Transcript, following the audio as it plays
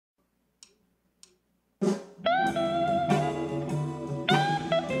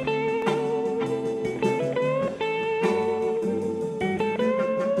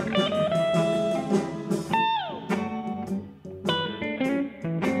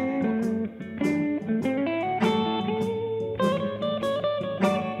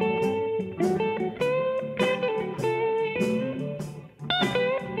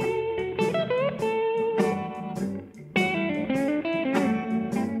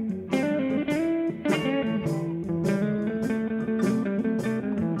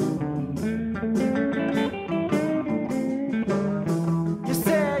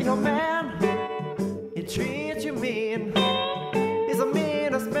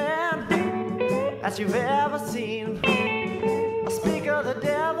that you've ever seen. I speak of the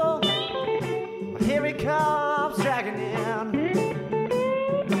devil, here he comes dragging in.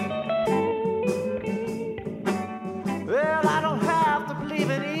 Well, I don't have to believe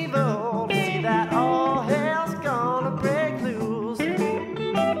in evil to see that all hell's gonna break loose.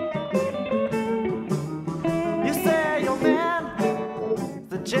 You say your man,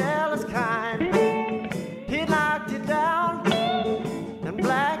 the jealous kind, he knocked you down and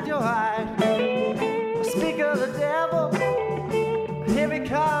blacked your eye. Speak of the devil, here he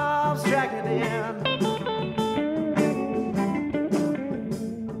comes dragging in.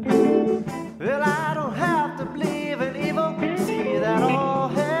 Well, I don't have to believe in evil, see that all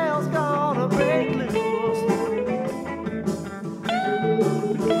hell's gonna break loose.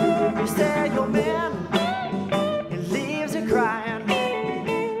 You say your man, he leaves you crying,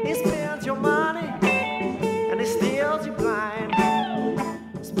 he spends your money and he steals you blind.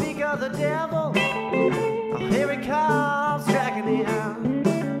 Speak of the devil, oh, here he comes dragging in.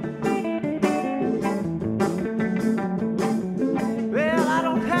 Well, I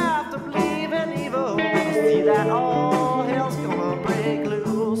don't have to believe in evil to see that all hell's gonna break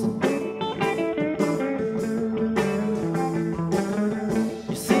loose.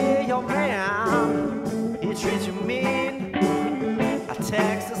 You see your man, he treats you mean, a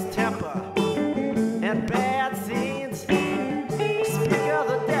Texas temper and bad scenes. Speak of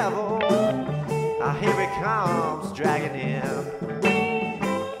the devil, ah, here he comes dragging in.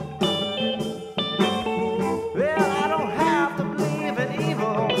 Well, I don't have to believe in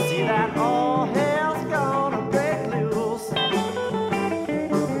evil to see that all hell's gonna break loose.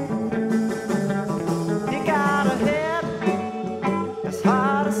 He got a head as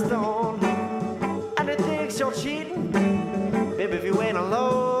hard as stone, and he thinks you're cheating, baby, if you ain't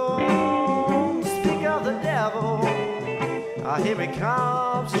alone. Speak of the devil, ah, here he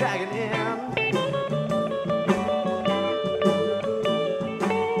comes dragging in.